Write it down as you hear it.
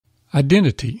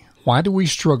Identity. Why do we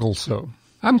struggle so?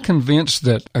 I'm convinced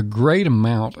that a great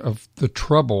amount of the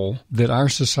trouble that our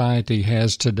society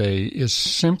has today is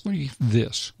simply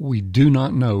this. We do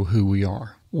not know who we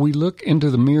are. We look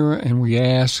into the mirror and we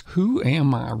ask, who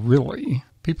am I really?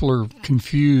 People are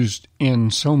confused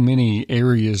in so many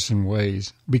areas and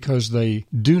ways because they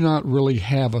do not really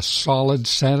have a solid,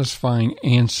 satisfying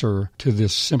answer to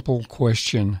this simple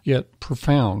question, yet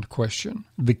profound question.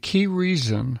 The key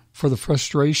reason for the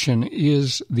frustration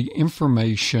is the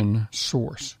information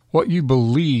source. What you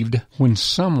believed when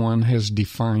someone has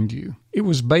defined you. It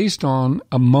was based on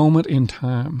a moment in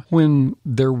time when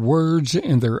their words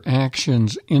and their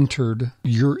actions entered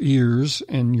your ears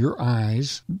and your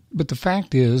eyes. But the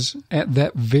fact is, at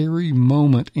that very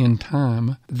moment in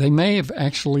time, they may have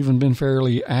actually even been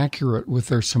fairly accurate with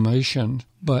their summation.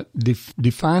 But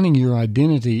defining your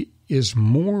identity is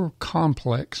more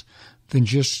complex than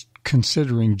just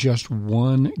considering just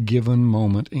one given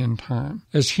moment in time.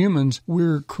 As humans,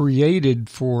 we're created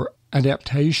for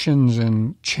adaptations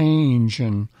and change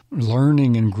and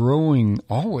learning and growing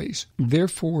always.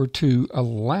 Therefore, to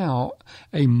allow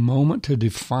a moment to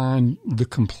define the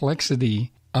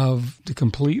complexity of the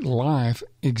complete life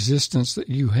existence that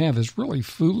you have is really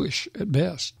foolish at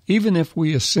best. Even if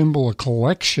we assemble a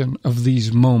collection of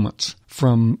these moments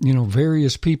from,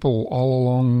 various people all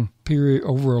along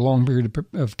over a long period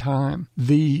of time,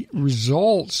 the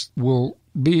results will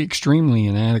be extremely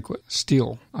inadequate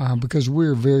still because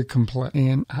we're very complex.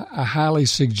 And I highly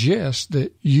suggest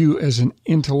that you as an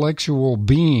intellectual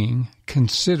being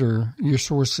consider your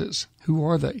sources. Who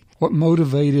are they? What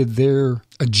motivated their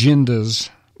agendas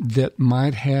that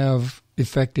might have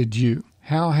affected you?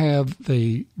 How have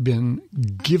they been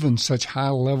given such high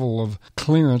level of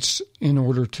clearance in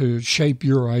order to shape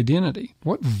your identity?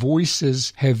 What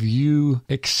voices have you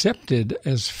accepted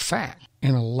as fact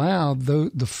and allowed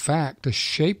the fact to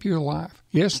shape your life?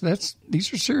 Yes,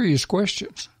 these are serious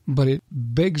questions, but it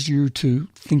begs you to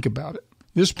think about it.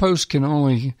 This post can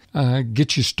only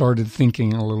get you started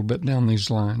thinking a little bit down these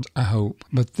lines, I hope.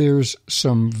 But there's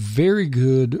some very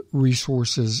good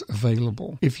resources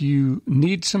available. If you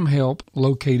need some help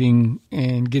locating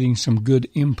and getting some good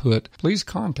input, please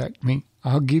contact me.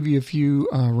 I'll give you a few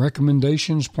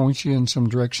recommendations, point you in some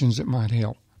directions that might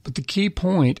help. But the key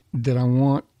point that I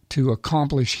want to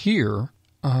accomplish here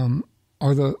are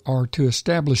to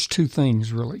establish two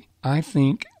things, really, I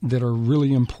think, that are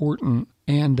really important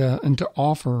and to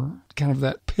offer kind of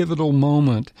that pivotal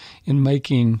moment in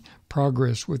making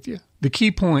progress with you. The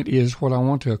key point is what I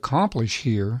want to accomplish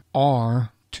here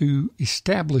are to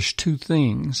establish two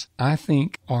things I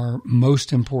think are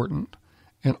most important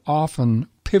and often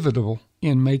pivotal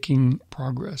in making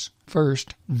progress.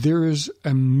 First, there is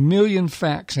a million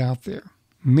facts out there.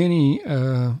 Many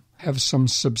have some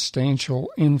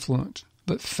substantial influence.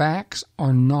 But facts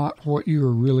are not what you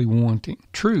are really wanting.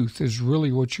 Truth is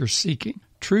really what you're seeking.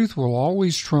 Truth will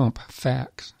always trump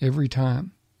facts every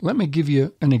time. Let me give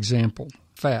you an example.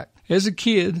 Fact. As a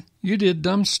kid, you did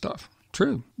dumb stuff.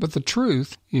 True. But the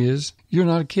truth is you're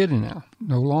not a kid now.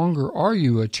 No longer are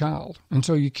you a child. And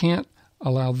so you can't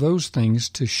allow those things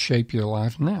to shape your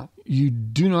life now. You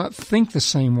do not think the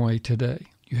same way today.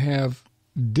 You have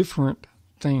different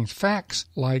things. Facts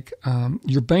like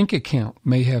your bank account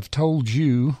may have told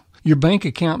you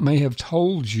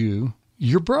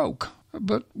you're broke.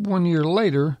 But 1 year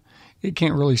later, it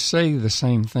can't really say the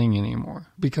same thing anymore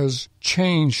because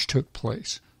change took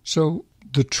place. So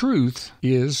the truth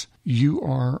is you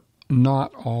are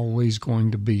not always going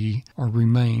to be or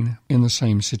remain in the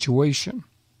same situation.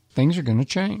 Things are going to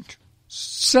change.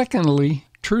 Secondly,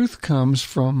 truth comes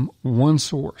from one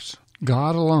source.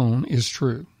 God alone is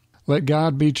true. Let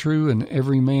God be true and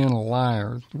every man a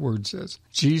liar, the word says.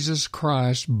 Jesus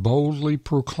Christ boldly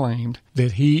proclaimed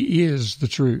that he is the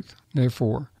truth.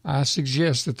 Therefore, I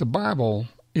suggest that the Bible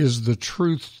is the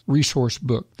truth resource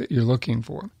book that you're looking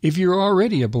for. If you're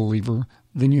already a believer,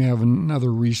 then you have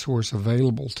another resource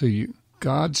available to you.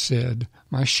 God said,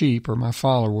 my sheep or my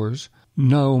followers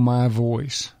know my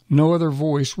voice. No other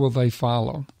voice will they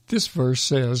follow. This verse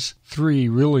says three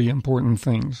really important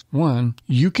things. One,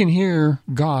 you can hear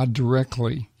God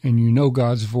directly, and you know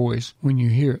God's voice when you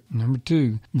hear it. Number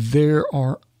two, there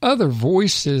are other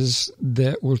voices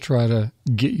that will try to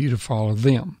get you to follow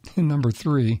them. And number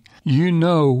three, you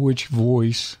know which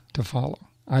voice to follow.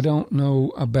 I don't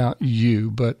know about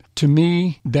you, but to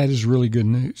me, that is really good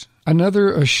news.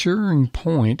 Another assuring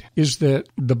point is that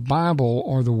the Bible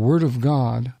or the Word of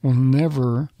God will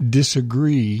never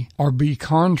disagree or be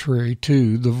contrary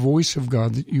to the voice of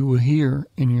God that you will hear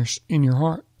in your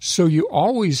heart. So you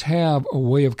always have a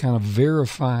way of kind of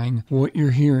verifying what you're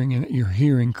hearing and that you're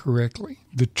hearing correctly.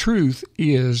 The truth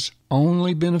is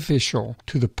only beneficial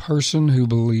to the person who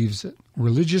believes it.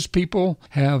 Religious people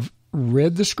have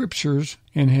read the scriptures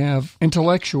and have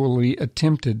intellectually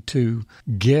attempted to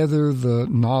gather the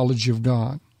knowledge of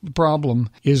God. The problem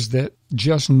is that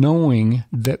just knowing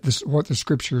that what the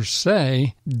scriptures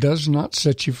say does not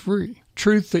set you free.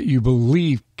 Truth that you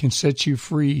believe can set you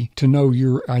free to know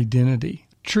your identity.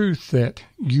 Truth that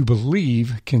you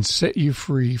believe can set you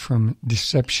free from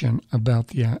deception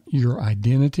about your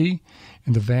identity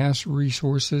and the vast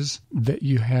resources that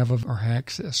you have or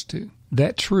access to.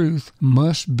 That truth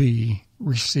must be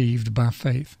received by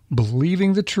faith.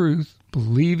 Believing the truth,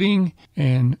 believing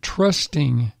and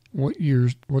trusting what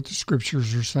the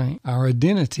scriptures are saying. Our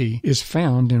identity is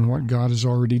found in what God has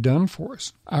already done for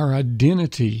us. Our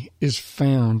identity is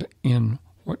found in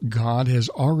what God has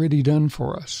already done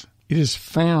for us. It is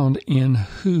found in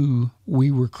who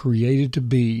we were created to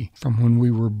be from when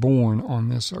we were born on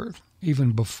this earth.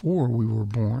 Even before we were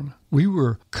born, we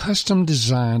were custom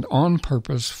designed on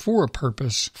purpose, for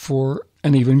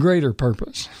an even greater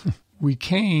purpose. We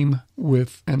came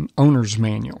with an owner's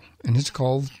manual, and it's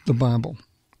called the Bible.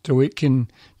 So it can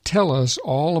tell us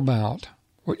all about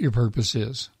what your purpose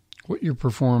is, what your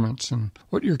performance and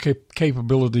what your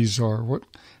capabilities are,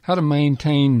 how to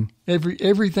maintain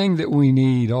everything that we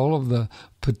need, all of the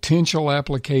potential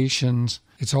applications.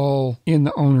 It's all in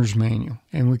the owner's manual,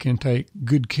 and we can take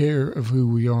good care of who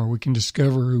we are. We can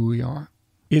discover who we are.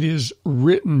 It is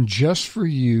written just for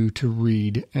you to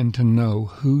read and to know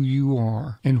who you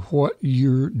are and what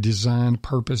your designed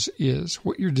purpose is,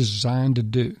 what you're designed to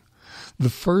do. The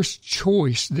first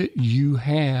choice that you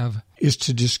have is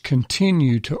to just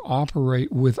continue to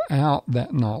operate without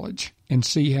that knowledge and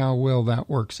see how well that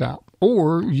works out.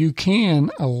 Or you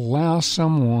can allow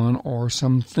someone or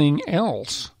something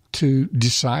else to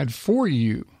decide for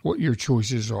you what your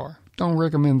choices are. Don't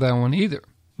recommend that one either.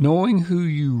 Knowing who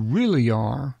you really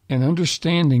are and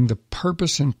understanding the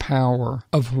purpose and power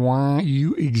of why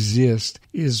you exist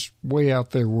is way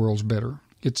out there worlds better.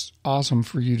 It's awesome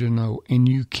for you to know, and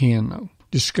you can know.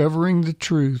 Discovering the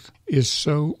truth is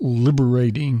so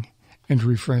liberating and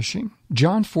refreshing.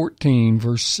 John 14,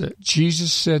 verse 6,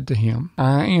 Jesus said to him,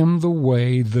 I am the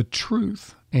way, the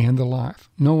truth, and the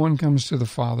life. No one comes to the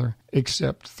Father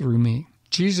except through me.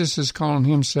 Jesus is calling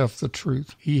himself the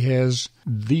truth. He has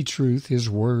the truth. His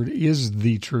word is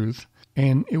the truth.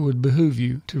 And it would behoove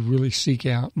you to really seek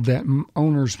out that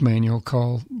owner's manual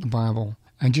called the Bible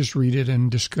and just read it and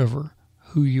discover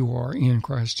who you are in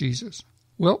Christ Jesus.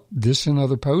 Well, this and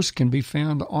other posts can be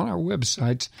found on our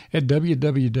websites at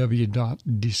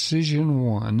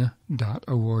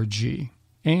www.decision1.org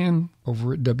and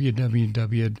over at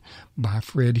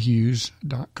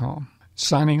www.byfredhughes.com.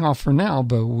 Signing off for now,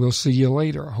 but we'll see you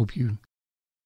later. I hope you